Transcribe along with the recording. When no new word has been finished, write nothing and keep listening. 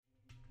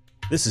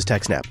This is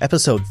TechSnap,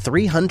 episode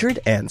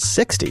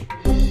 360.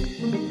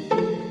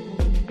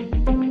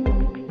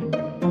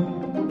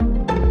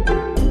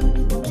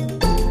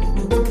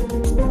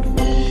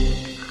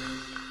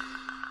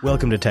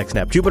 Welcome to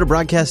TechSnap, Jupiter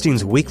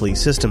Broadcasting's weekly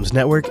systems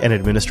network and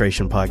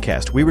administration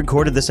podcast. We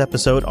recorded this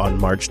episode on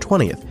March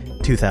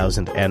 20th,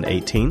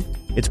 2018.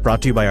 It's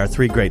brought to you by our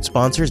three great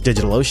sponsors,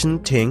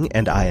 DigitalOcean, Ting,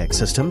 and iX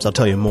Systems. I'll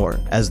tell you more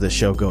as the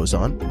show goes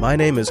on. My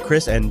name is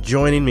Chris, and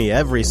joining me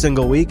every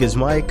single week is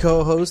my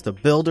co-host, the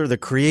builder, the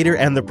creator,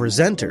 and the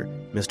presenter,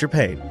 Mr.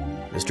 Payne,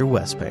 Mr.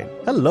 Wes Payne.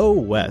 Hello,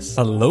 Wes.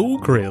 Hello,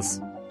 Chris.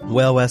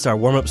 Well, Wes, our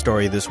warm-up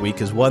story this week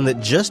is one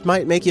that just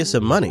might make you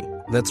some money.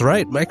 That's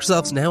right.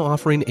 Microsoft's now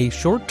offering a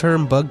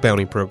short-term bug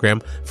bounty program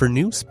for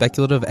new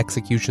speculative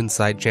execution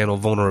side channel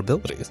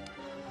vulnerabilities.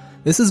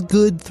 This is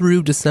good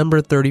through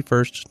December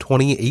 31st,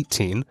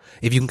 2018.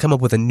 If you can come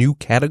up with a new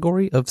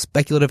category of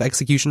speculative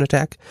execution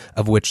attack,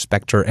 of which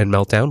Spectre and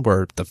Meltdown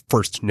were the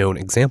first known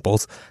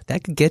examples,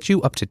 that could get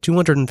you up to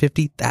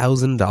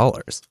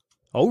 $250,000.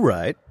 All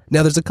right.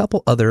 Now, there's a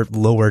couple other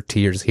lower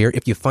tiers here.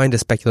 If you find a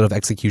speculative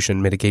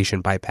execution mitigation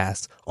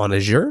bypass on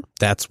Azure,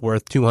 that's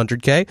worth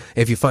 $200K.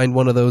 If you find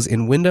one of those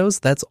in Windows,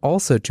 that's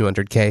also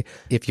 $200K.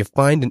 If you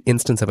find an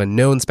instance of a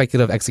known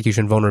speculative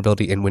execution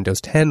vulnerability in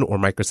Windows 10 or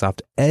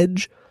Microsoft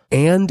Edge,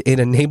 and it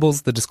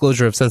enables the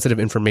disclosure of sensitive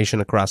information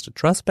across a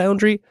trust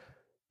boundary,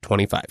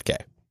 $25K.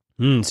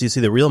 So you see,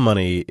 the real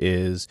money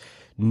is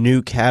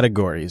new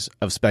categories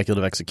of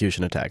speculative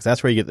execution attacks.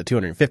 That's where you get the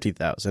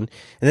 $250,000. And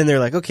then they're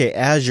like, okay,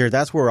 Azure,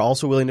 that's where we're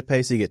also willing to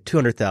pay, so you get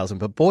 $200,000.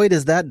 But boy,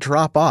 does that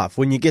drop off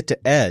when you get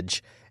to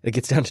Edge. It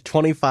gets down to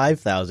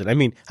 $25,000. I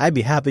mean, I'd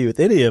be happy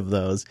with any of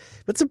those.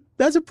 But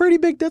that's a pretty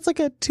big, that's like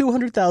a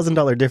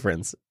 $200,000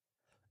 difference.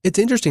 It's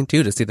interesting,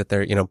 too, to see that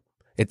they're,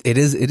 it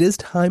is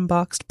time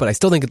boxed, but I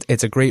still think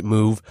it's a great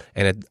move.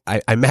 And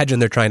I imagine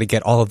they're trying to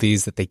get all of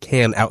these that they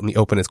can out in the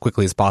open as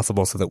quickly as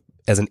possible so that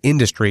as an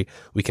industry,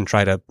 we can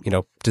try to,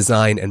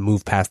 design and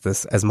move past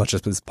this as much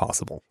as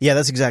possible. Yeah,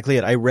 that's exactly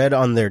it. I read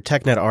on their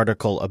TechNet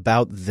article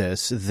about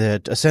this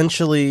that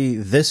essentially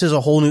this is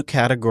a whole new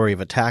category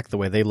of attack the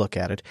way they look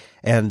at it.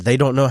 And they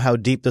don't know how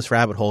deep this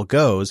rabbit hole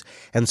goes.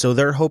 And so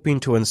they're hoping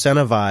to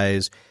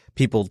incentivize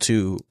people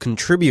to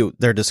contribute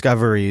their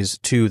discoveries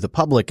to the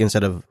public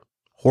instead of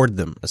hoard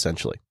them,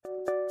 essentially.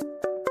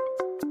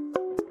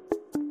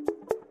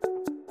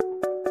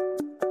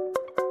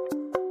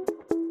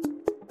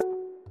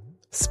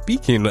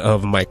 Speaking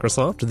of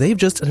Microsoft, they've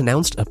just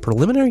announced a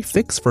preliminary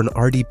fix for an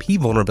RDP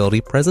vulnerability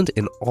present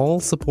in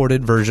all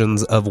supported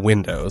versions of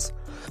Windows.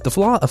 The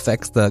flaw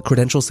affects the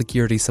Credential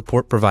Security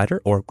Support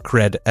Provider, or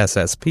CRED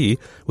SSP,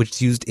 which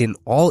is used in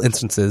all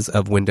instances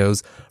of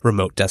Windows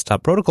Remote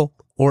Desktop Protocol,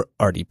 or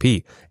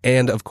RDP,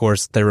 and of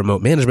course their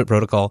remote management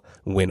protocol,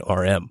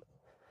 WinRM.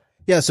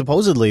 Yeah,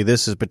 supposedly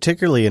this is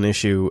particularly an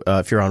issue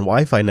if you're on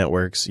Wi-Fi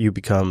networks, you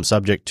become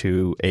subject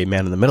to a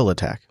man-in-the-middle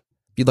attack.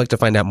 If you'd like to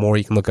find out more,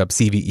 you can look up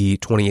CVE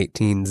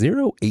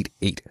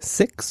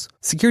 2018-0886.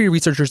 Security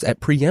researchers at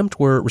Preempt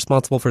were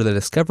responsible for the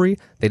discovery.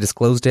 They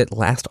disclosed it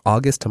last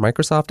August to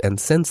Microsoft, and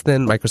since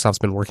then, Microsoft's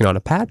been working on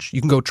a patch. You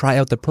can go try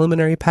out the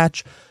preliminary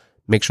patch,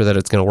 make sure that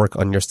it's going to work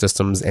on your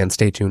systems, and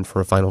stay tuned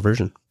for a final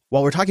version.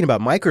 While we're talking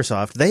about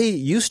Microsoft, they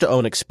used to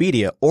own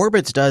Expedia.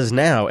 Orbitz does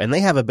now, and they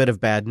have a bit of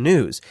bad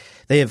news.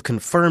 They have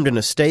confirmed in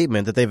a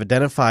statement that they've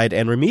identified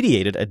and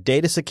remediated a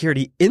data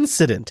security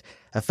incident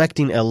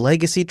affecting a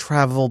legacy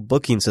travel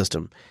booking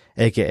system,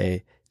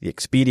 aka the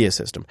Expedia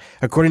system.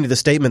 According to the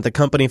statement, the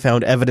company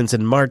found evidence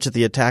in March that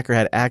the attacker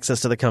had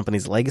access to the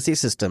company's legacy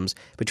systems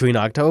between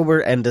October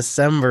and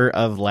December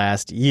of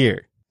last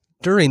year.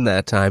 During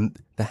that time,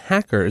 the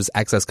hackers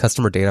accessed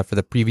customer data for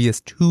the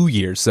previous 2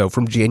 years, so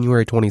from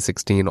January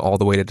 2016 all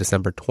the way to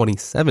December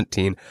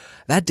 2017.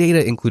 That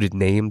data included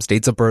names,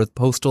 dates of birth,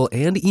 postal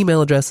and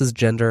email addresses,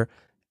 gender,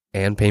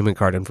 and payment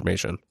card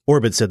information.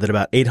 Orbit said that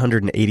about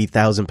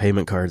 880,000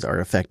 payment cards are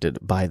affected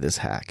by this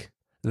hack.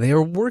 They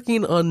are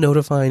working on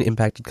notifying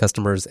impacted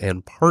customers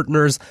and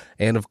partners,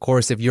 and of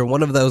course, if you're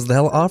one of those,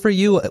 they'll offer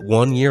you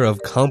 1 year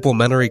of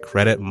complimentary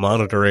credit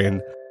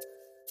monitoring.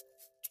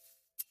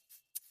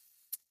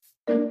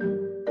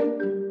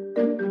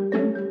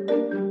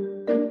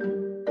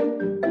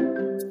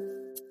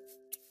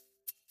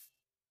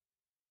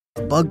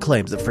 Bug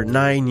claims that for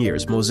 9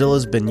 years,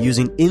 Mozilla's been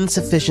using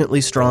insufficiently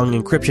strong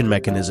encryption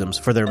mechanisms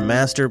for their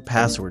master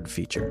password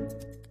feature.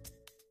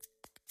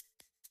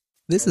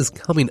 This is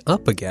coming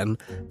up again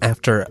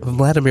after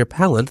Vladimir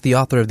Pallant, the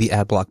author of the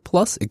AdBlock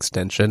Plus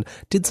extension,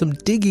 did some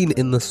digging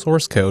in the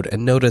source code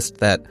and noticed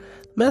that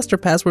master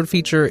password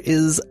feature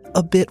is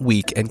a bit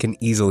weak and can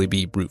easily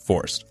be brute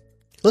forced.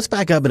 Let's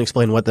back up and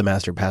explain what the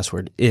master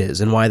password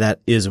is and why that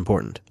is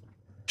important.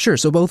 Sure,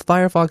 so both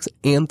Firefox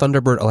and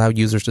Thunderbird allow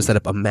users to set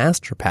up a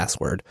master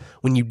password.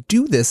 When you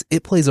do this,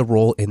 it plays a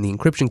role in the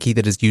encryption key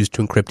that is used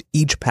to encrypt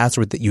each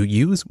password that you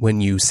use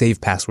when you save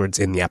passwords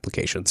in the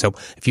application. So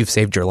if you've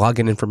saved your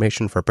login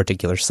information for a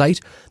particular site,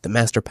 the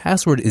master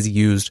password is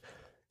used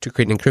to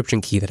create an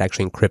encryption key that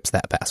actually encrypts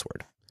that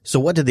password.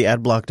 So what did the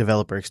AdBlock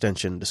developer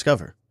extension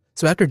discover?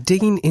 So after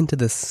digging into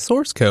the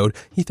source code,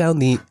 he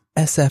found the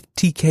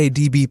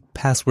SFTKDB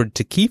password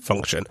to key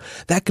function.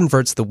 That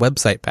converts the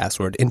website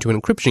password into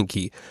an encryption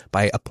key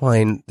by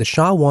applying the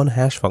SHA-1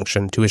 hash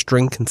function to a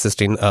string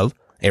consisting of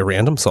a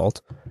random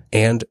salt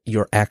and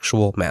your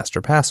actual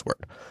master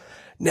password.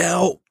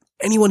 Now,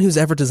 anyone who's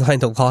ever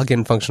designed a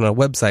login function on a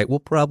website will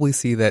probably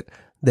see that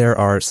there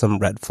are some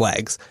red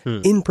flags.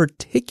 In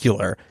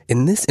particular,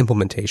 in this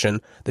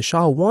implementation, the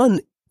SHA-1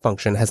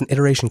 function has an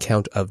iteration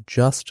count of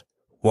just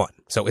 1.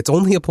 So it's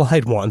only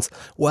applied once,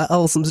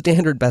 while some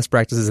standard best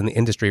practices in the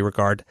industry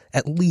regard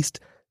at least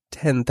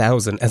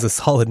 10,000 as a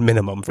solid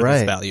minimum for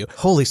this value.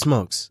 Holy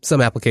smokes. Some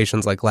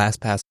applications like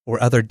LastPass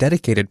or other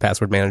dedicated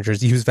password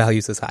managers use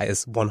values as high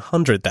as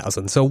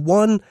 100,000. So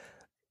 1,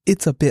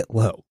 it's a bit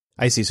low.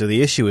 I see. So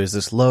the issue is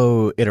this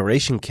low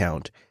iteration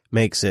count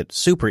makes it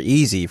super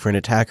easy for an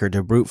attacker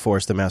to brute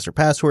force the master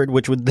password,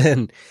 which would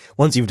then,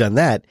 once you've done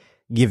that,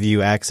 give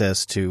you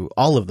access to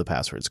all of the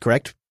passwords,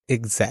 correct?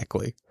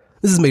 Exactly.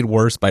 This is made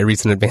worse by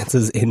recent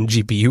advances in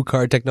GPU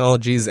card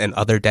technologies and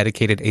other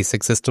dedicated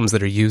ASIC systems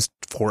that are used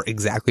for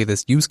exactly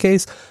this use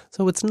case,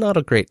 so it's not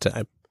a great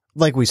time.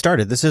 Like we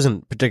started, this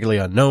isn't particularly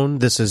unknown.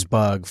 This is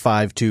bug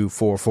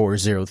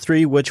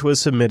 524403, which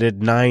was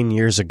submitted 9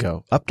 years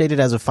ago. Updated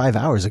as of 5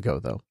 hours ago,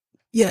 though.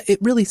 Yeah, it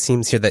really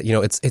seems here that,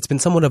 it's been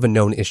somewhat of a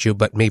known issue,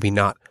 but maybe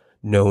not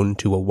known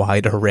to a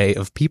wide array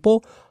of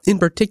people. In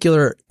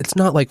particular, it's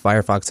not like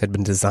Firefox had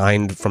been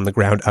designed from the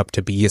ground up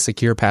to be a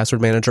secure password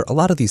manager. A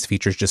lot of these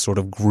features just sort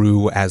of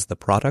grew as the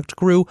product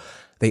grew.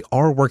 They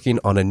are working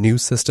on a new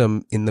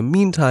system. In the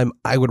meantime,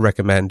 I would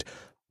recommend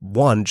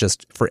one,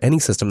 just for any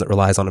system that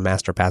relies on a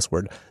master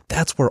password.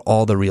 That's where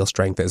all the real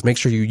strength is. Make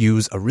sure you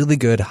use a really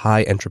good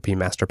high entropy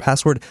master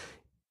password.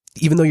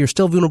 Even though you're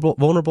still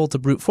vulnerable to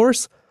brute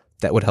force,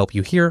 that would help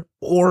you here,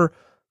 or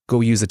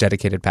go use a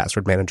dedicated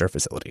password manager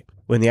facility.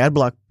 When the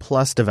AdBlock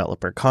Plus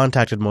developer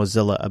contacted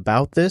Mozilla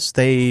about this,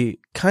 they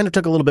kind of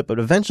took a little bit, but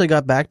eventually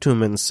got back to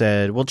him and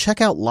said, well,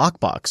 check out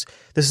Lockbox.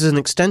 This is an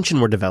extension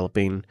we're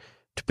developing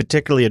to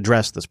particularly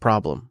address this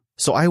problem.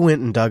 So I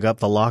went and dug up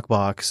the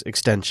Lockbox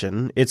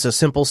extension. It's a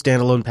simple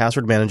standalone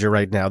password manager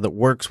right now that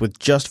works with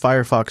just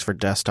Firefox for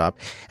desktop.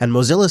 And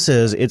Mozilla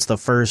says it's the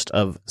first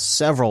of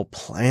several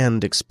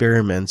planned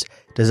experiments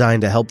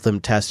designed to help them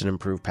test and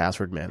improve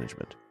password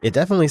management. It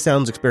definitely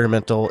sounds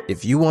experimental.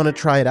 If you want to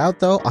try it out,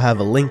 though, I'll have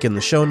a link in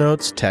the show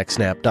notes,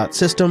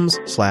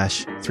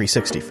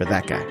 techsnap.systems/360 for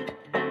that guy.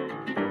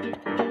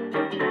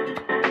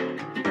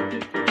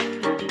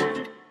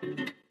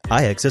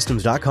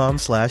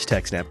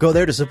 ixsystems.com/TechSnap. Go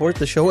there to support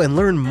the show and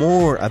learn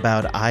more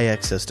about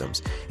iX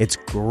Systems. It's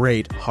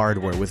great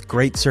hardware with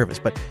great service,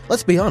 but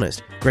let's be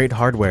honest, great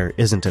hardware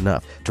isn't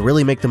enough. To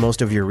really make the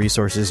most of your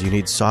resources, you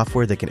need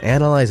software that can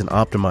analyze and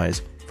optimize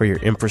for your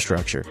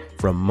infrastructure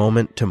from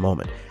moment to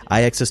moment.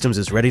 iX Systems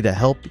is ready to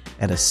help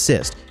and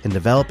assist in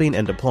developing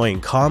and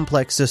deploying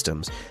complex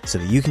systems so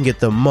that you can get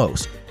the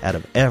most out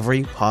of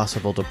every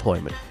possible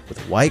deployment. With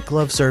white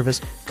glove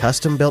service,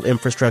 custom-built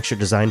infrastructure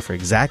designed for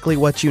exactly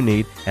what you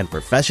need, and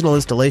professional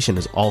installation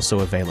is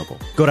also available.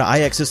 Go to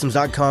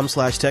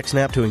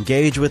ixsystems.com/TechSnap to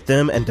engage with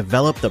them and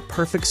develop the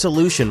perfect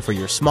solution for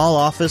your small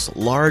office,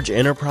 large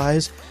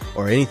enterprise,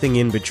 or anything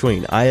in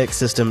between. iX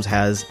Systems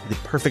has the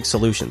perfect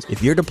solutions.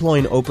 If you're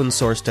deploying open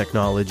source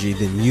technology,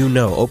 then you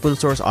know open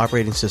source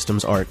operating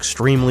systems are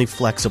extremely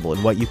flexible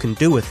in what you can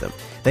do with them.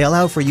 They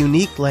allow for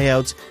unique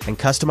layouts and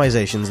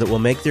customizations that will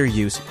make their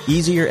use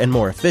easier and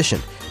more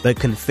efficient, but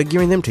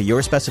configuring them to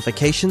your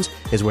specifications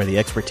is where the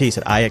expertise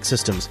at iX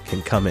Systems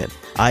can come in.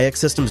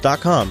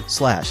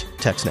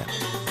 ixsystems.com/TechSnap.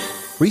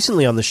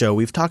 Recently on the show,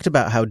 we've talked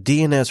about how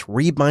DNS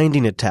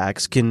rebinding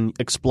attacks can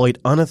exploit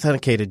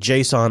unauthenticated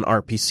JSON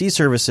RPC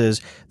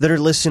services that are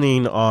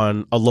listening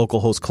on a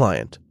local host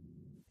client.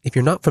 If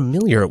you're not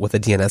familiar with a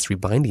DNS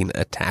rebinding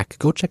attack,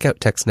 go check out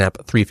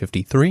TechSnap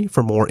 353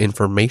 for more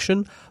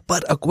information.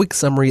 But a quick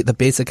summary, the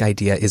basic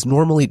idea is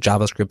normally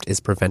JavaScript is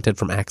prevented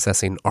from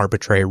accessing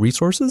arbitrary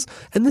resources,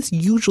 and this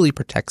usually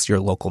protects your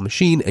local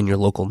machine and your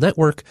local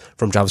network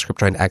from JavaScript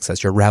trying to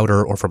access your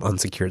router or from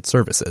unsecured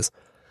services.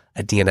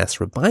 A DNS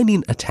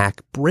rebinding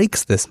attack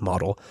breaks this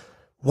model.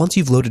 Once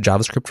you've loaded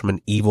JavaScript from an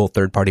evil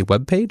third-party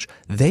web page,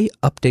 they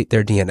update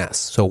their DNS.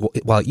 So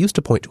while it used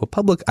to point to a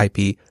public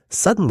IP,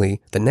 suddenly,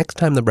 the next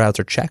time the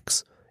browser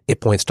checks, it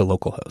points to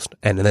localhost.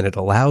 And then it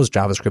allows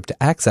JavaScript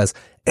to access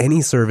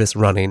any service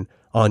running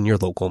on your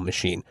local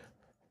machine.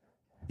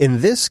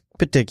 In this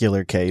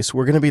particular case,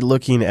 we're going to be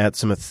looking at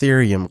some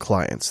Ethereum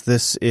clients.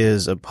 This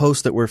is a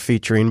post that we're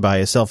featuring by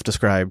a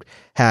self-described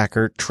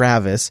hacker,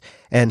 Travis,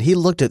 and he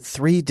looked at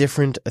 3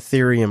 different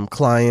Ethereum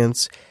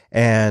clients,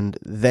 and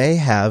they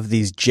have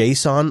these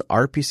JSON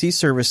RPC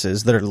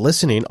services that are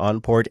listening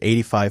on port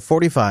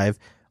 8545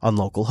 on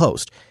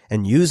localhost.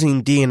 And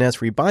using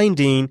DNS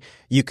rebinding,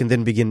 you can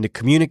then begin to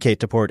communicate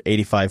to port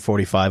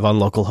 8545 on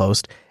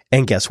localhost,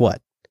 and guess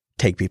what?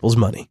 Take people's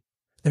money.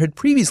 There had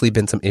previously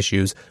been some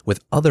issues with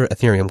other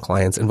Ethereum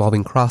clients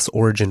involving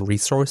cross-origin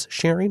resource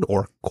sharing,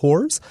 or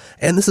CORS,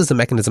 and this is a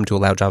mechanism to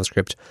allow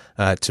JavaScript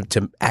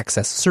to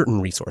access certain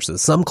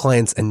resources. Some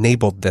clients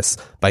enabled this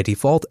by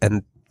default,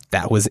 and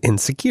that was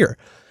insecure.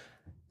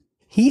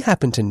 he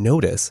happened to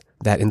notice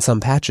that in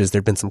some patches,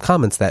 there'd been some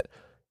comments that,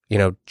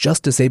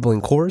 just disabling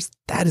cores,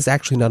 that is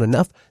actually not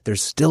enough.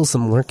 There's still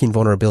some lurking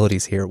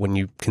vulnerabilities here when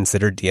you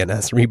consider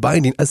DNS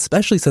rebinding,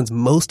 especially since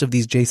most of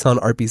these JSON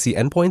RPC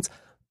endpoints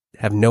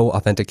have no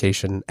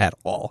authentication at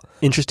all.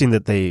 Interesting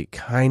that they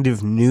kind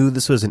of knew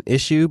this was an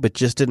issue, but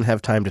just didn't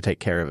have time to take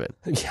care of it.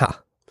 Yeah.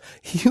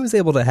 He was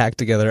able to hack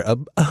together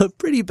a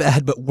pretty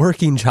bad but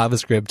working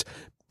JavaScript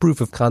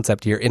proof of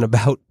concept here in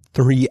about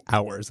 3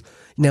 hours.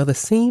 Now, the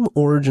same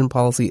origin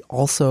policy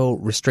also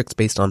restricts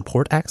based on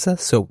port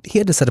access, so he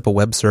had to set up a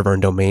web server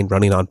and domain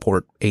running on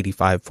port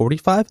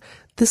 8545.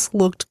 This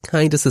looked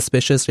kind of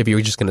suspicious if you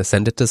were just going to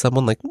send it to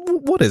someone like,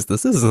 what is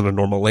this? This isn't a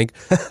normal link.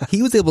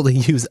 He was able to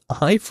use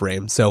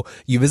iframe, so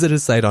you visit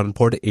his site on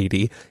port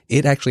 80.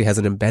 It actually has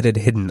an embedded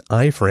hidden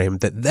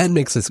iframe that then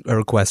makes a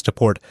request to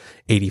port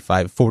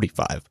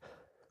 8545.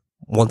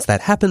 Once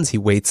that happens, he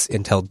waits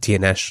until the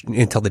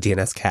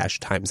DNS cache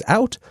times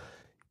out,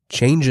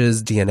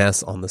 changes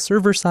DNS on the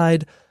server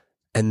side,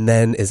 and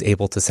then is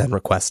able to send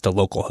requests to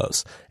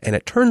localhost. And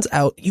it turns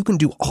out you can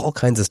do all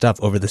kinds of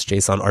stuff over this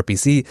JSON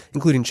RPC,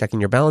 including checking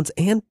your balance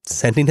and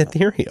sending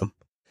Ethereum.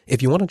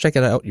 If you want to check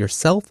it out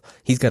yourself,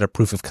 he's got a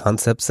proof of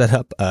concept set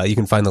up. You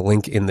can find the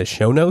link in the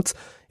show notes.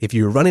 If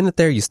you're running it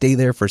there, you stay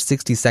there for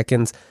 60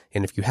 seconds.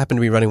 And if you happen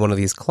to be running one of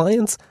these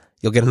clients,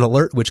 you'll get an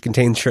alert which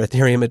contains your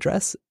Ethereum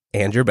address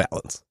and your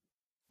balance.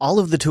 All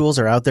of the tools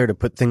are out there to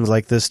put things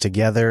like this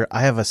together.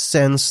 I have a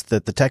sense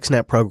that the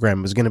TechSnap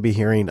program is going to be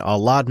hearing a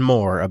lot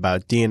more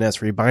about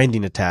DNS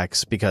rebinding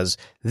attacks because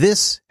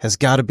this has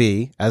got to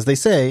be, as they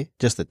say,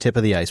 just the tip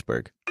of the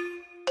iceberg.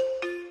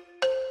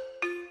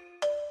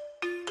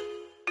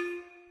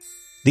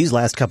 These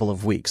last couple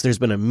of weeks, there's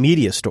been a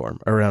media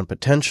storm around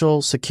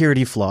potential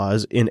security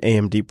flaws in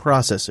AMD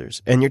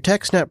processors, and your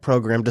TechSnap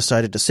program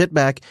decided to sit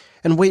back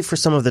and wait for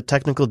some of the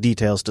technical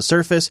details to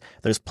surface.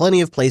 There's plenty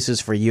of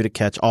places for you to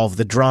catch all of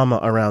the drama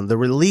around the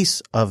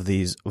release of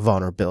these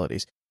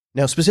vulnerabilities.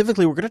 Now,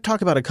 specifically, we're going to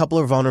talk about a couple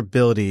of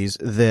vulnerabilities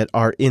that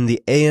are in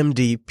the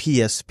AMD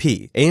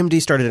PSP. AMD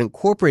started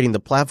incorporating the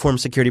platform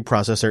security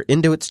processor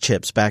into its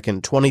chips back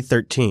in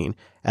 2013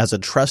 as a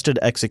trusted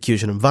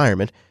execution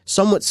environment,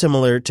 somewhat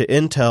similar to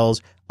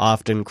Intel's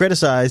often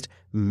criticized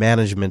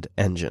management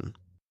engine.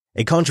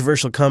 A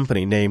controversial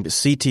company named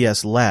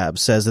CTS Labs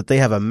says that they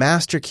have a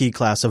master key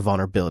class of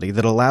vulnerability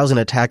that allows an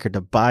attacker to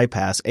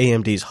bypass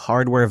AMD's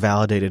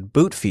hardware-validated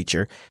boot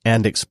feature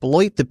and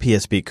exploit the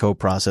PSP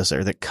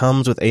coprocessor that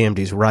comes with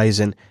AMD's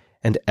Ryzen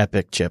and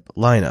EPYC chip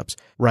lineups.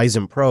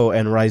 Ryzen Pro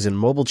and Ryzen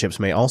mobile chips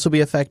may also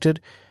be affected,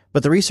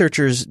 but the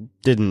researchers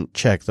didn't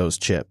check those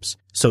chips.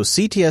 So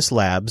CTS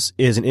Labs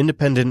is an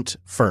independent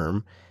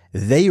firm.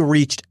 They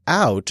reached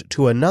out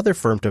to another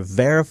firm to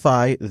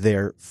verify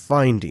their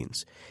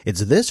findings.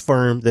 It's this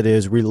firm that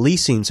is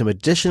releasing some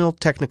additional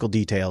technical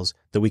details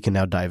that we can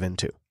now dive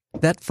into.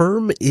 That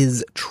firm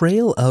is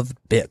Trail of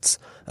Bits.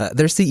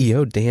 Their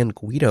CEO, Dan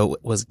Guido,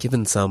 was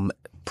given some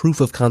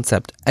proof of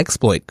concept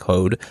exploit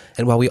code,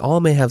 and while we all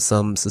may have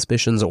some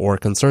suspicions or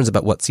concerns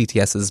about what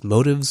CTS's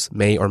motives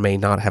may or may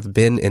not have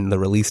been in the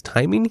release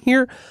timing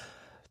here,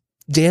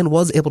 Dan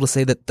was able to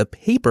say that the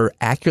paper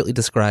accurately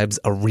describes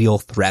a real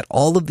threat.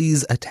 All of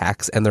these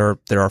attacks, and there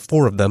are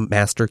 4 of them,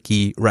 Master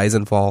Key,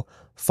 Ryzen Fall,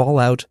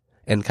 Fallout,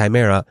 and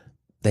Chimera,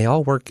 they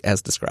all work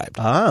as described.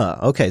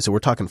 Okay. So we're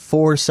talking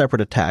 4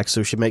 separate attacks,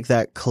 so we should make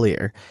that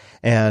clear.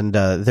 And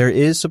there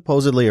is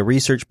supposedly a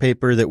research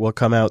paper that will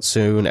come out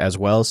soon, as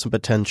well as some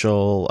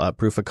potential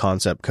proof of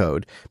concept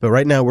code. But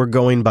right now we're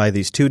going by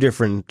these 2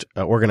 different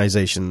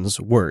organizations'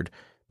 word.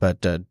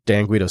 But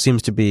Dan Guido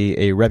seems to be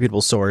a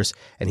reputable source,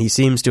 and he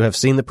seems to have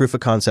seen the proof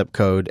of concept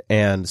code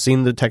and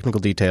seen the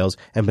technical details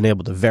and been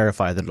able to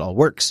verify that it all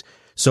works.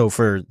 So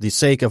for the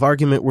sake of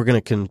argument, we're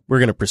going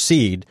to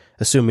proceed,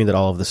 assuming that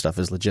all of this stuff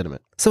is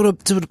legitimate. So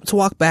to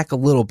walk back a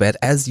little bit,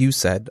 as you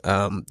said,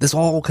 this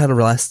all kind of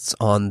rests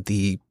on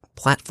the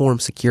Platform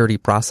Security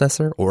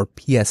Processor, or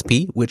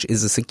PSP, which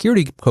is a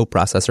security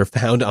coprocessor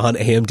found on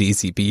AMD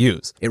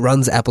CPUs. It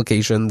runs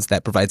applications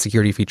that provide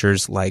security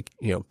features like,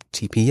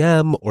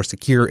 TPM or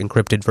secure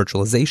encrypted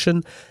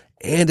virtualization,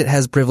 and it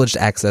has privileged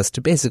access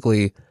to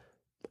basically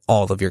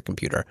all of your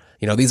computer.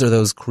 These are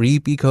those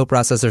creepy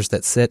coprocessors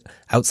that sit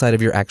outside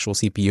of your actual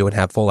CPU and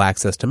have full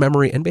access to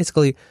memory and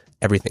basically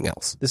everything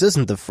else. This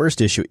isn't the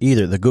first issue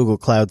either. The Google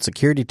Cloud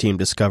security team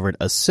discovered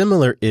a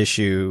similar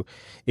issue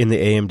in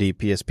the AMD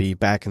PSP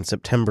back in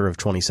September of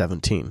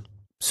 2017.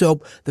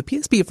 So the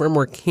PSP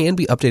firmware can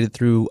be updated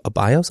through a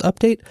BIOS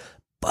update,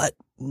 but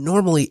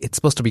normally it's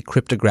supposed to be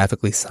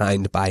cryptographically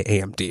signed by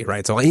AMD,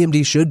 right? So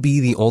AMD should be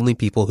the only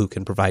people who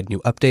can provide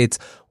new updates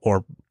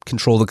or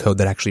control the code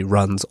that actually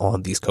runs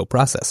on these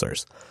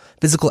coprocessors.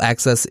 Physical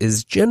access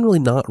is generally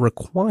not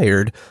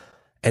required,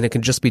 and it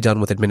can just be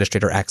done with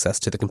administrator access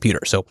to the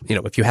computer. So,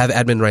 if you have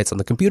admin rights on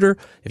the computer,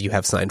 if you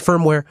have signed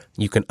firmware,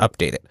 you can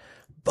update it.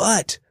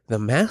 But the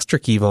master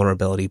key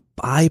vulnerability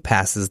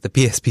bypasses the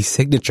PSP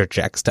signature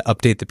checks to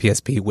update the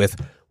PSP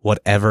with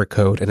whatever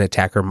code an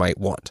attacker might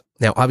want.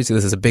 Now, obviously,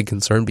 this is a big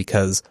concern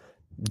because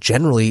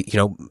generally,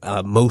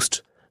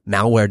 most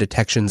malware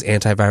detections,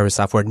 antivirus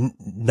software,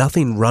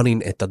 nothing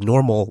running at the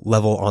normal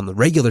level on the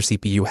regular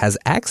CPU has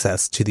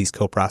access to these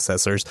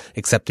coprocessors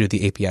except through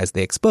the APIs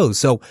they expose.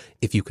 So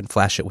if you can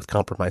flash it with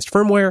compromised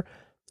firmware,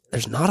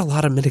 there's not a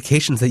lot of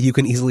mitigations that you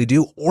can easily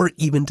do or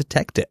even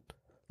detect it.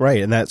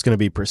 Right, and that's going to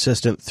be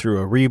persistent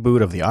through a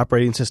reboot of the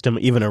operating system,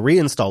 even a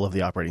reinstall of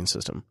the operating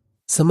system.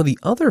 Some of the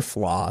other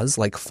flaws,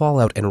 like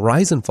Fallout and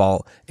Rise and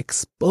Fall,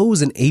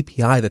 expose an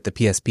API that the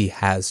PSP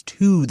has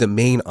to the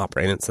main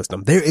operating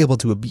system. They're able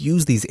to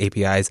abuse these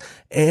APIs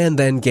and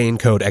then gain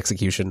code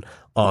execution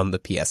on the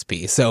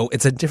PSP. So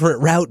it's a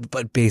different route,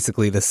 but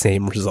basically the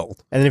same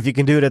result. And if you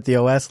can do it at the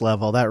OS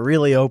level, that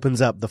really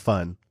opens up the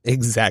fun.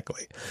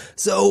 Exactly.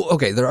 So,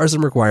 okay, there are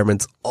some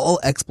requirements.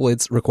 All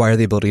exploits require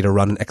the ability to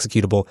run an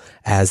executable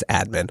as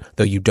admin,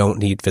 though you don't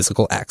need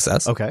physical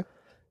access. Okay.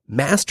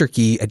 Master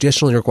Key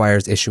additionally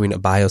requires issuing a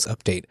BIOS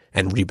update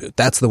and reboot.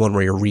 That's the one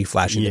where you're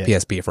reflashing the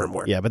PSP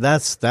firmware. Yeah, but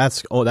that's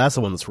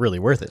the one that's really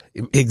worth it.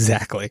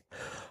 Exactly.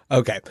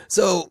 Okay.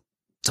 So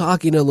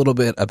talking a little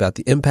bit about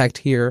the impact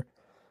here,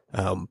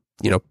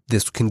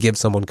 this can give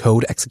someone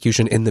code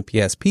execution in the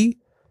PSP.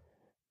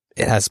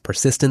 It has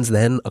persistence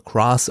then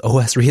across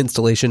OS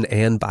reinstallation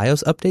and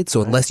BIOS updates.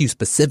 So unless you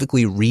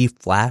specifically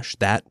reflash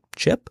that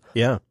chip,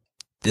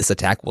 this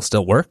attack will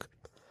still work.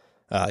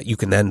 You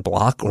can then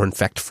block or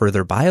infect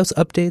further BIOS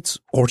updates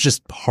or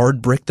just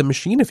hard brick the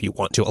machine if you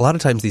want to. A lot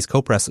of times these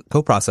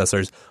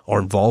coprocessors are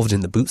involved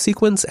in the boot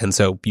sequence, and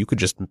so you could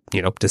just,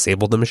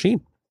 disable the machine.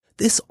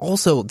 These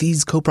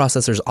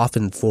coprocessors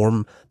often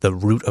form the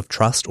root of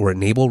trust or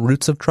enable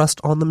roots of trust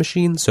on the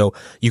machine. So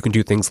you can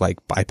do things like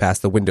bypass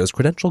the Windows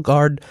credential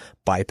guard,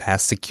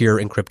 bypass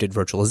secure encrypted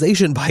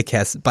virtualization,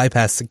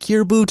 bypass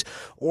secure boot,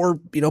 or,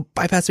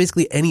 bypass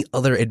basically any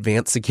other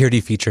advanced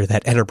security feature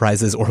that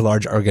enterprises or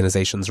large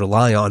organizations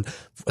rely on,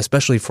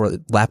 especially for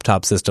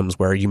laptop systems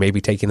where you may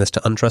be taking this to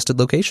untrusted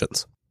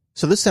locations.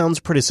 So this sounds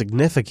pretty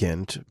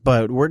significant,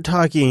 but we're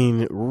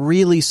talking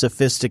really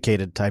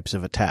sophisticated types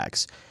of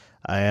attacks.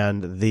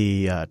 And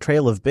the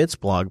Trail of Bits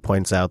blog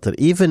points out that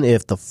even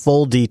if the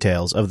full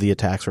details of the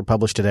attacks were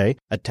published today,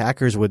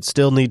 attackers would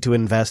still need to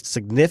invest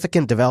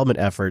significant development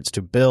efforts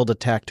to build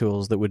attack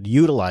tools that would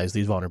utilize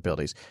these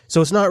vulnerabilities. So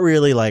it's not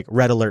really like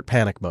red alert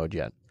panic mode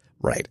yet.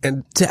 Right.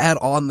 And to add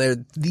on there,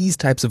 these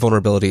types of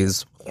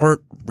vulnerabilities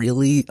aren't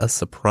really a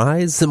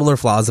surprise. Similar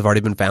flaws have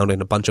already been found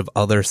in a bunch of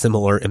other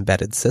similar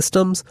embedded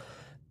systems.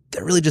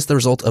 They're really just the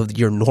result of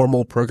your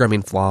normal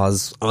programming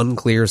flaws,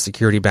 unclear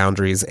security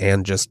boundaries,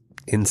 and just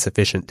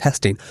insufficient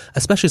testing,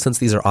 especially since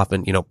these are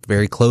often,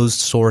 very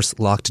closed source,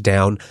 locked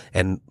down,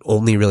 and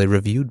only really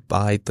reviewed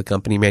by the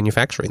company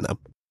manufacturing them.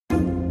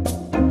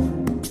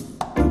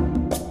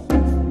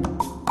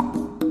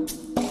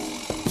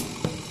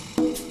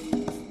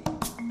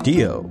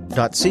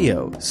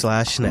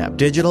 Do.co/snap.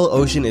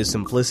 DigitalOcean is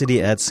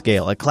simplicity at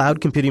scale, a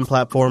cloud computing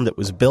platform that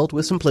was built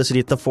with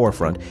simplicity at the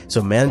forefront,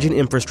 so managing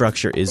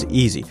infrastructure is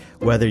easy.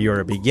 Whether you're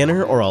a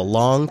beginner or a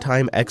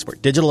long-time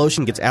expert,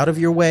 DigitalOcean gets out of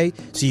your way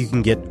so you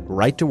can get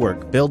right to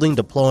work building,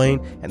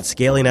 deploying, and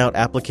scaling out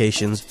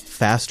applications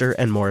faster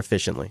and more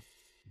efficiently.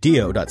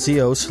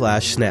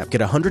 Do.co/snap. Get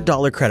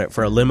 $100 credit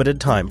for a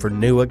limited time for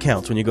new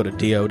accounts when you go to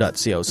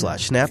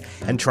do.co/snap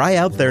and try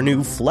out their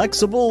new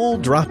flexible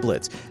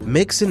droplets.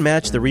 Mix and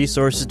match the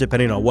resources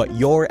depending on what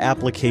your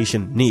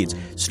application needs.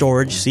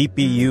 Storage,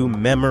 CPU,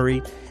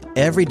 memory.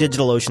 Every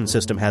DigitalOcean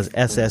system has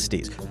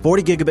SSDs.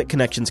 40 gigabit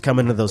connections come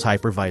into those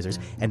hypervisors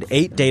and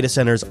 8 data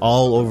centers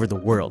all over the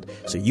world.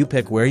 So you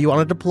pick where you want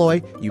to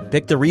deploy, you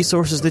pick the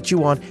resources that you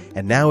want,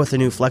 and now with the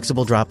new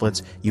flexible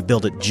droplets, you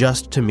build it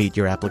just to meet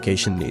your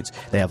application needs.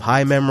 They have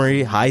high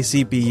memory, high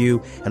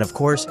CPU, and of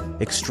course,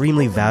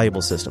 extremely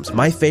valuable systems.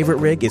 My favorite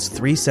rig is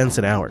 3 cents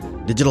an hour.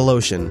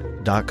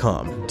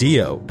 DigitalOcean.com.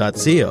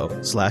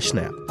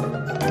 Do.co/snap.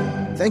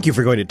 Thank you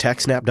for going to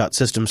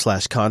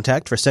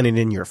techsnap.system/contact for sending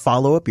in your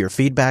follow-up, your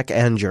feedback,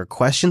 and your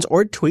questions,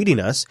 or tweeting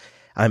us.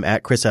 I'm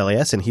at Chris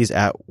LAS, and he's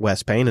at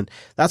Wes Payne, and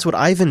that's what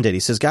Ivan did. He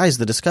says, guys,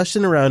 the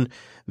discussion around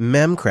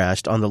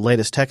Memcached on the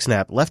latest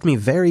TechSnap left me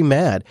very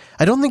mad.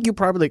 I don't think you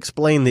properly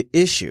explained the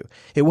issue.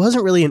 It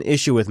wasn't really an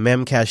issue with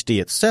Memcached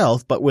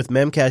itself, but with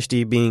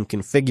Memcached being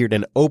configured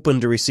and open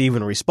to receive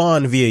and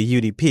respond via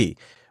UDP,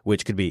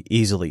 which could be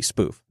easily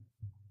spoofed.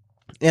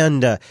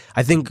 And I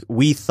think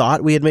we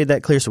thought we had made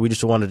that clear, so we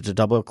just wanted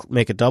to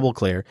make it double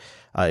clear.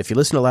 If you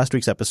listen to last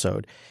week's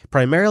episode,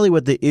 primarily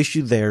what the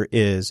issue there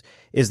is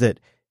that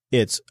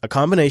it's a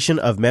combination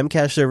of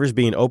Memcache servers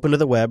being open to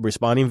the web,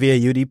 responding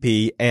via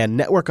UDP, and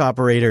network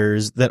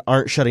operators that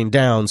aren't shutting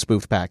down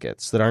spoofed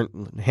packets, that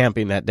aren't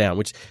tamping that down,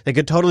 which they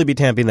could totally be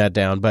tamping that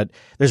down, but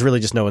there's really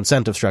just no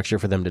incentive structure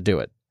for them to do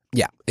it.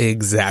 Yeah,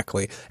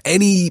 exactly.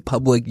 Any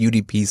public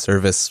UDP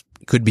service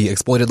could be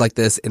exploited like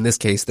this. In this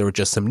case, there were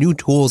just some new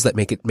tools that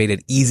made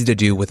it easy to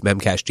do with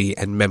Memcached,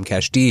 and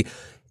Memcached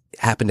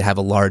happened to have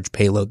a large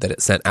payload that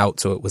it sent out,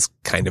 so it was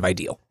kind of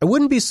ideal. I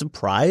wouldn't be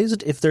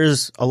surprised if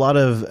there's a lot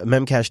of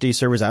Memcached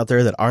servers out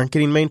there that aren't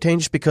getting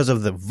maintained just because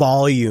of the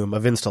volume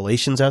of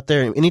installations out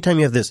there. Anytime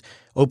you have this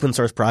open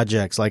source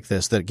projects like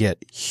this that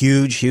get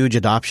huge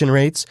adoption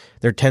rates,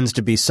 there tends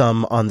to be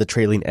some on the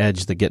trailing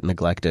edge that get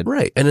neglected.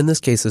 Right. And in this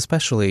case,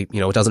 especially,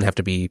 it doesn't have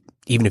to be,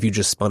 even if you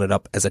just spun it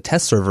up as a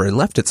test server and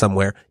left it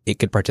somewhere, it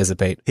could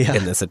participate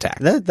in this attack.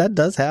 That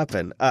does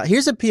happen.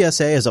 Here's a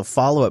PSA as a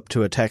follow-up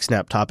to a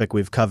TechSnap topic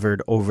we've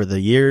covered over the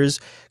years.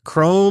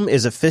 Chrome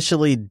is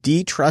officially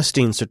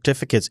detrusting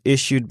certificates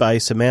issued by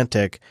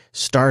Symantec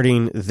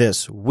starting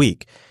this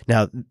week.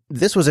 Now,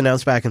 this was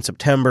announced back in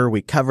September.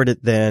 We covered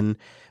it then.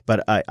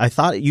 But I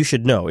thought you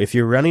should know, if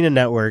you're running a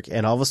network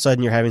and all of a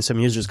sudden you're having some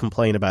users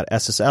complain about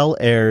SSL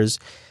errors,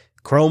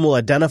 Chrome will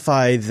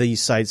identify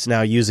these sites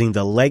now using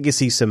the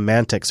legacy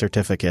Symantec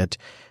certificate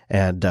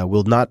and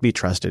will not be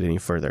trusted any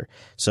further.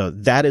 So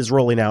that is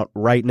rolling out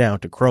right now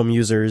to Chrome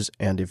users.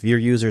 And if your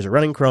users are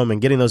running Chrome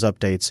and getting those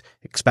updates,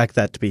 expect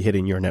that to be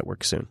hitting your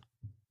network soon.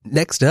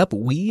 Next up,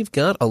 we've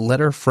got a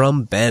letter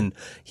from Ben.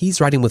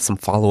 He's writing with some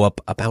follow-up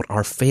about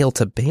our fail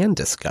to ban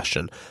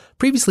discussion.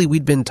 Previously,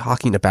 we'd been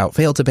talking about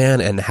fail to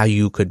ban and how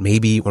you could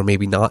maybe or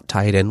maybe not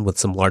tie it in with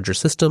some larger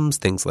systems,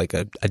 things like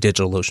a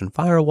DigitalOcean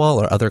firewall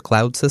or other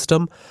cloud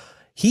system.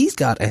 He's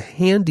got a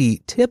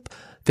handy tip.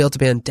 Fail to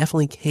ban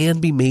definitely can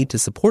be made to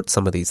support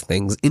some of these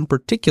things. In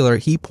particular,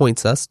 he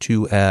points us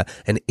to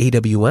an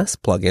AWS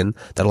plugin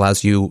that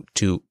allows you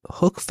to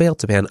hook fail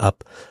to ban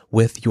up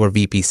with your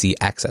VPC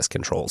access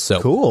controls.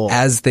 So cool.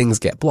 As things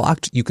get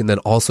blocked, you can then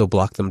also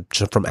block them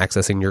from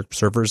accessing your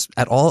servers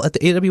at all at the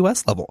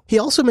AWS level. He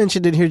also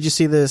mentioned in here, did you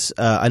see this?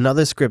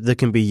 Another script that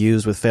can be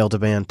used with fail to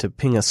ban to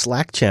ping a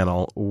Slack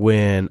channel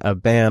when a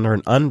ban or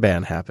an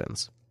unban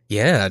happens.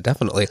 Yeah,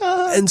 definitely.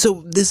 And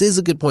so this is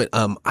a good point.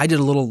 I did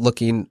a little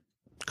looking.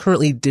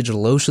 Currently,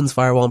 DigitalOcean's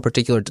firewall in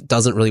particular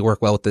doesn't really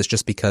work well with this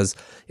just because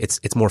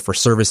it's more for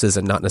services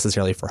and not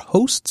necessarily for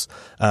hosts.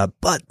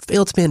 But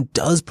fail to ban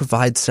does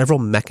provide several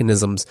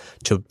mechanisms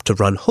to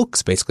run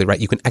hooks, basically, right?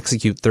 You can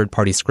execute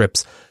third-party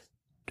scripts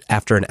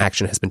after an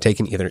action has been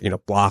taken, either,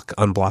 block,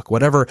 unblock,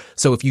 whatever.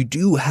 So if you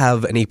do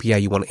have an API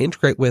you want to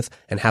integrate with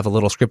and have a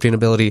little scripting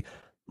ability,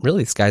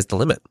 really, the sky's the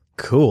limit.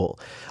 Cool.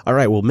 All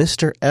right. Well,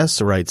 Mr.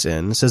 S writes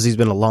in, says he's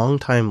been a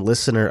long-time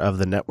listener of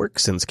the network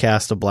since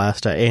Casta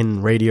Blasta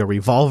and Radio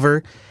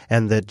Revolver,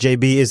 and that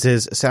JB is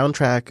his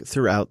soundtrack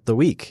throughout the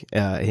week. He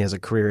has a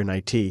career in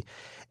IT.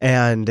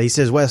 And he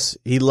says, Wes,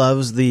 he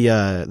loves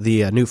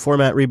the new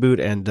format reboot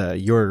and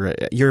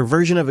your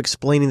version of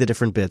explaining the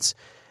different bits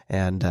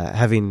and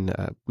having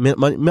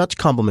much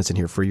compliments in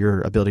here for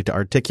your ability to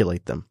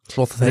articulate them.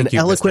 Well, thank in an you,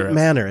 eloquent Mr.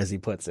 manner, as he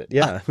puts it.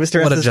 Yeah,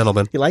 Mr. What S a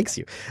gentleman. He likes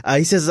you.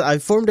 He says, I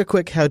formed a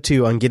quick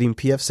how-to on getting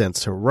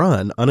pfSense to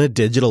run on a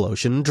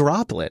DigitalOcean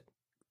droplet.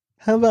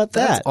 How about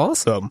that? That's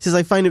awesome. He says,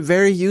 I find it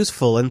very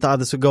useful and thought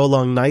this would go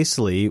along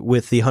nicely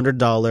with the $100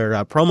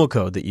 promo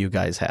code that you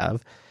guys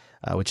have.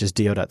 Which is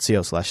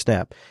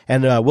do.co/snap.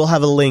 And we'll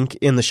have a link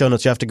in the show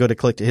notes. You have to go to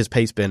click to his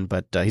pastebin,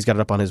 but he's got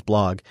it up on his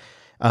blog.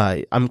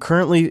 I'm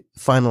currently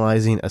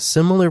finalizing a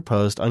similar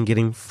post on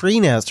getting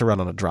FreeNAS to run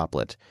on a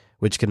droplet,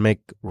 which can make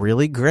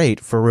really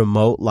great for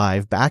remote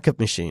live backup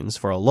machines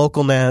for a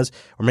local NAS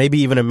or maybe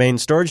even a main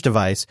storage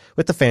device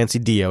with the fancy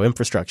DO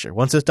infrastructure.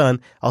 Once it's done,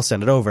 I'll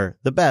send it over.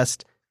 The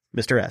best,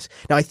 Mr. S.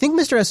 Now, I think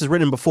Mr. S has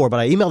written before, but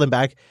I emailed him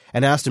back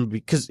and asked him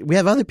because we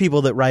have other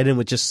people that write in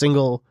with just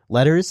single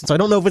letters, so I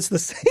don't know if it's the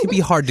same. It'd be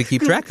hard to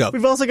keep track of.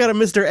 We've also got a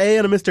Mr. A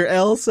and a Mr.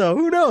 L, so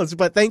who knows?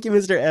 But thank you,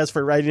 Mr. S,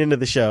 for writing into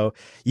the show.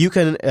 You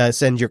can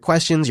send your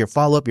questions, your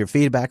follow-up, your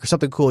feedback, or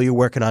something cool you're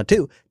working on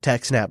to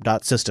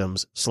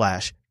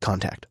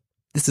techsnap.systems/contact.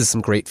 This is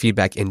some great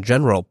feedback in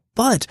general,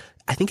 but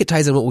I think it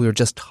ties in what we were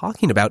just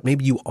talking about.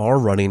 Maybe you are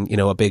running,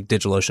 a big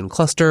DigitalOcean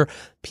cluster.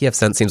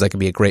 pfSense seems like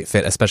it'd be a great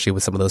fit, especially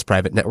with some of those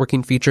private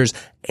networking features.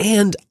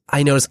 And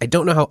I noticed, I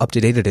don't know how up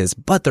to date it is,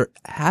 but there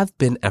have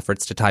been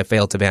efforts to tie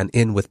fail to ban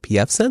in with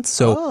pfSense.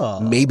 So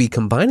maybe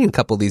combining a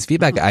couple of these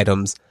feedback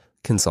items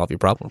can solve your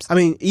problems. I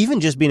mean, even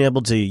just being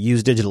able to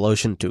use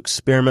DigitalOcean to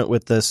experiment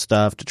with this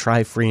stuff, to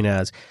try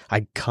FreeNAS,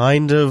 I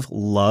kind of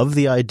love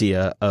the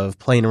idea of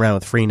playing around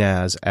with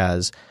FreeNAS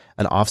as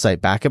an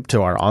offsite backup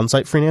to our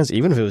onsite FreeNAS,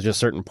 even if it was just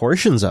certain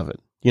portions of it.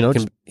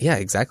 Yeah,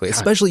 exactly.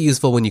 Especially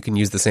useful when you can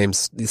use the same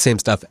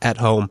stuff at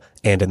home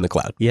and in the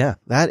cloud. Yeah,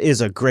 that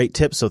is a great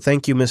tip. So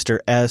thank you, Mr.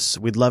 S.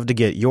 We'd love to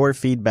get your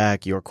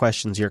feedback, your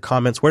questions, your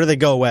comments. Where do they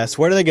go, Wes?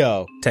 Where do they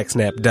go?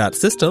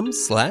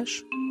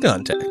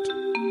 techsnap.systems/contact.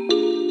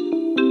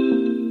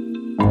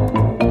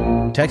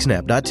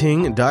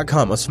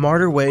 TechSnap.ting.com. A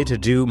smarter way to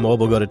do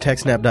mobile. Go to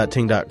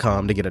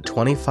TechSnap.ting.com to get a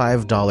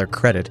 $25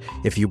 credit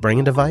if you bring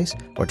a device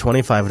or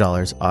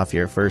 $25 off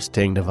your first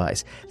Ting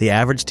device. The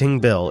average Ting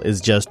bill is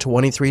just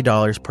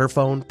 $23 per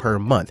phone per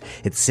month.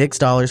 It's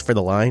 $6 for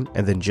the line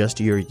and then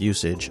just your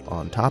usage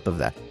on top of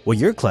that. Well,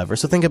 you're clever,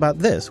 so think about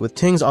this. With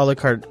Ting's a la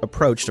carte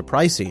approach to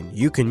pricing,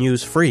 you can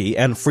use free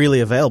and freely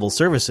available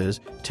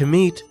services to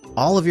meet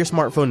all of your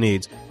smartphone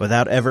needs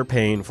without ever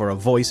paying for a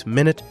voice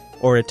minute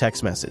or a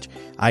text message.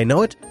 I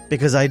know it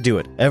because I do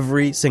it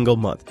every single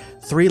month.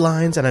 3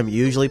 lines, and I'm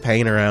usually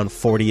paying around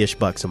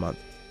 $40-ish a month.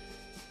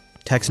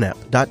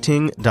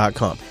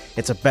 TechSnap.ting.com.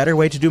 It's a better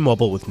way to do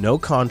mobile with no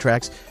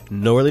contracts,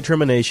 no early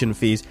termination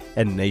fees,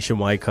 and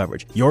nationwide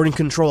coverage. You're in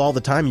control all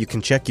the time. You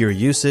can check your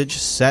usage,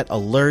 set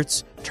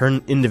alerts,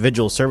 turn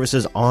individual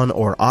services on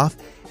or off,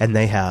 and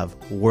they have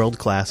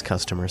world-class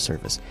customer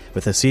service.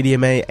 With a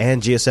CDMA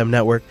and GSM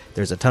network,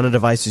 there's a ton of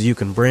devices you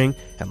can bring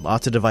and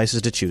lots of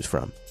devices to choose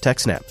from.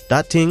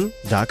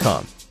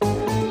 TechSnap.ting.com.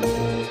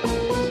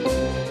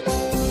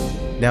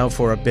 Now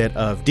for a bit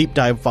of deep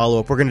dive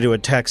follow-up, we're going to do a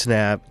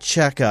TechSnap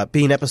checkup.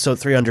 Being episode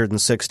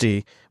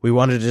 360, we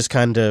wanted to just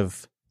kind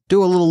of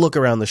do a little look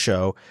around the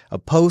show, a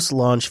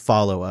post-launch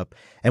follow-up,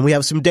 and we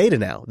have some data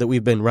now that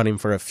we've been running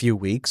for a few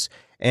weeks,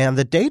 and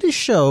the data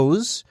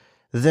shows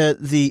that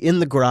the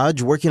In the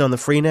Garage working on the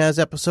FreeNAS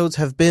episodes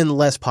have been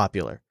less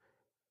popular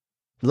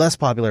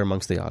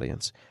amongst the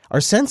audience. Our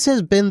sense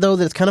has been, though,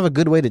 that it's kind of a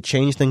good way to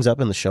change things up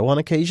in the show on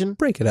occasion.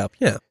 Break it up,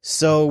 yeah.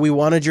 So we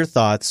wanted your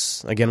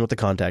thoughts, again with the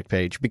contact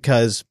page,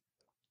 because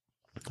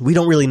we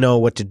don't really know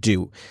what to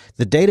do.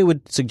 The data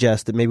would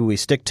suggest that maybe we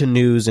stick to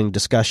news and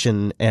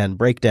discussion and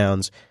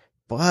breakdowns,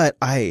 but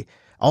I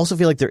also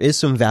feel like there is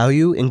some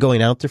value in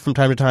going out there from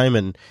time to time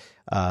and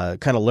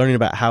kind of learning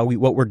about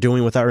what we're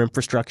doing with our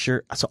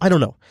infrastructure. So I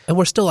don't know. And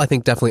we're still, I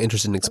think, definitely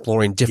interested in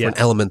exploring different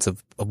elements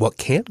of what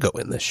can go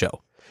in this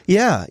show.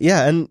 Yeah,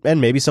 and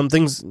maybe some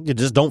things you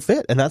just don't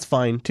fit, and that's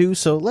fine too.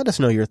 So let us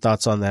know your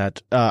thoughts on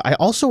that. I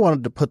also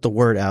wanted to put the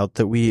word out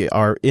that we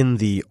are in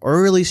the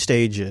early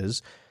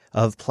stages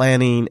of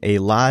planning a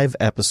live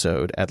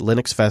episode at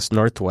Linux Fest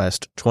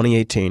Northwest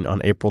 2018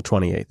 on April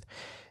 28th.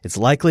 It's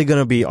likely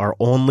going to be our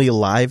only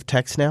live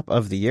TechSnap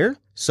of the year.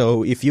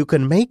 So if you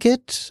can make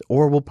it,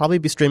 or we'll probably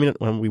be streaming it,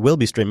 we will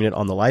be streaming it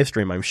on the live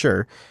stream, I'm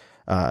sure.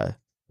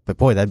 But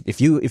boy,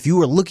 if you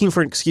were looking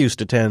for an excuse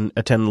to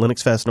attend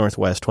Linux Fest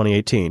Northwest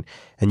 2018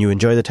 and you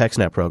enjoy the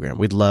TechSnap program,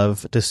 we'd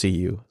love to see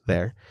you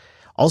there.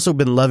 Also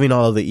been loving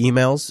all of the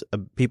emails,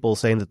 people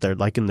saying that they're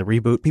liking the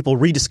reboot, people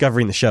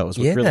rediscovering the show is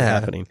what's really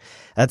happening.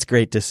 That's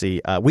great to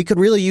see. We could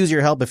really use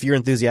your help if you're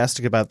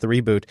enthusiastic about the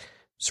reboot,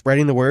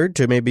 spreading the word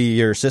to maybe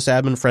your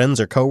sysadmin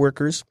friends or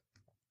coworkers,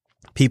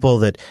 people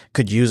that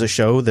could use a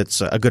show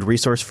that's a good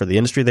resource for the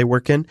industry they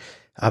work in.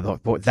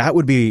 Boy, that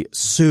would be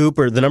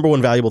super. The number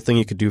one valuable thing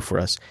you could do for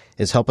us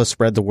is help us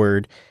spread the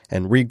word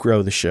and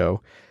regrow the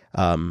show.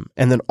 And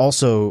then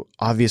also,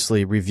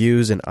 obviously,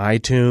 reviews in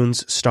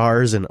iTunes,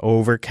 stars in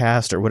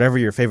Overcast, or whatever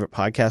your favorite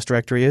podcast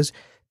directory is.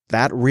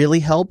 That really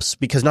helps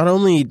because not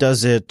only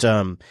does it,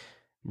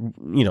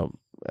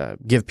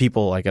 give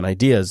people like an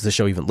idea, is the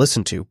show even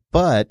listened to,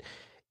 but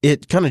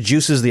it kind of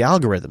juices the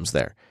algorithms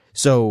there.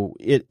 So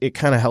it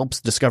kind of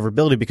helps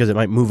discoverability because it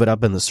might move it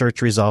up in the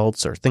search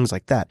results or things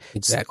like that.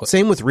 Exactly.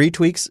 Same with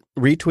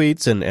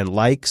retweets and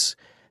likes.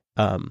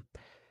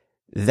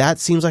 That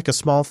seems like a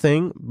small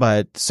thing,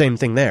 but same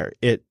thing there.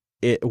 It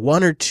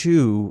 1 or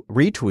 2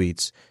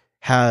 retweets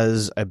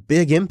has a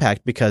big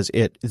impact because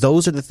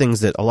those are the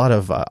things that a lot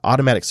of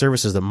automatic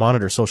services that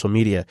monitor social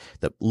media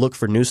that look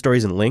for news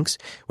stories and links,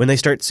 when they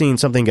start seeing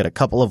something get a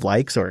couple of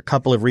likes or a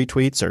couple of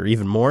retweets or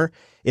even more,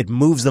 it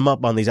moves them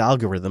up on these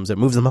algorithms. It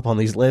moves them up on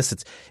these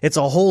lists. It's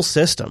a whole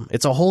system.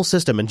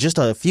 And just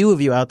a few of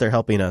you out there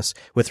helping us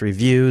with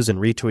reviews and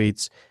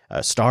retweets,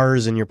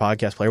 stars in your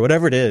podcast player,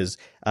 whatever it is,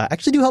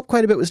 actually do help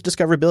quite a bit with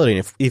discoverability.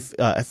 And if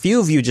a few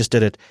of you just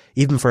did it,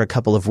 even for a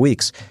couple of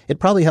weeks,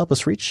 it'd probably help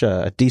us reach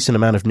a decent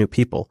amount of new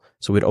people.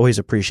 So we'd always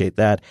appreciate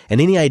that.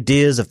 And any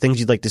ideas of things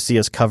you'd like to see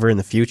us cover in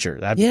the future.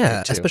 That'd be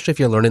great too. Especially if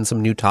you're learning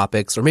some new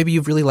topics, or maybe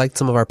you've really liked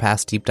some of our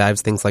past deep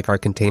dives, things like our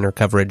container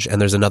coverage,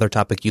 and there's another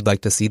topic you'd like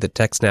to see the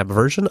TechSnap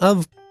version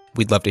of.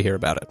 We'd love to hear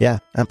about it. Yeah,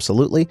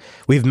 absolutely.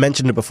 We've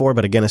mentioned it before,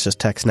 but again, it's just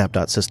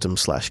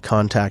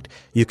techsnap.systems/contact.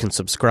 You can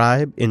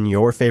subscribe in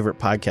your favorite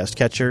podcast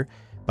catcher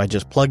by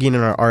just plugging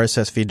in our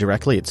RSS feed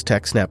directly. It's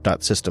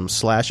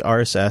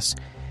techsnap.systems/RSS.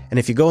 And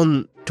if you go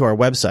into our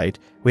website,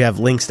 we have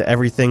links to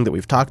everything that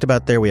we've talked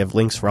about there. We have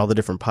links for all the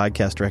different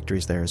podcast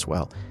directories there as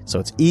well. So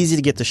it's easy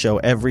to get the show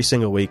every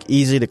single week,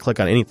 easy to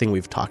click on anything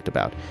we've talked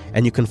about.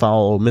 And you can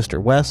follow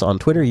Mr. Wes on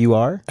Twitter. You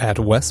are? At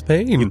Wes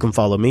Payne. You can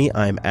follow me.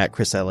 I'm at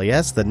Chris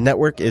LES. The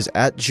network is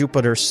at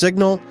Jupiter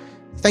Signal.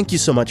 Thank you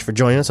so much for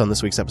joining us on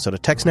this week's episode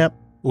of TechSnap.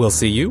 We'll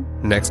see you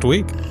next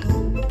week.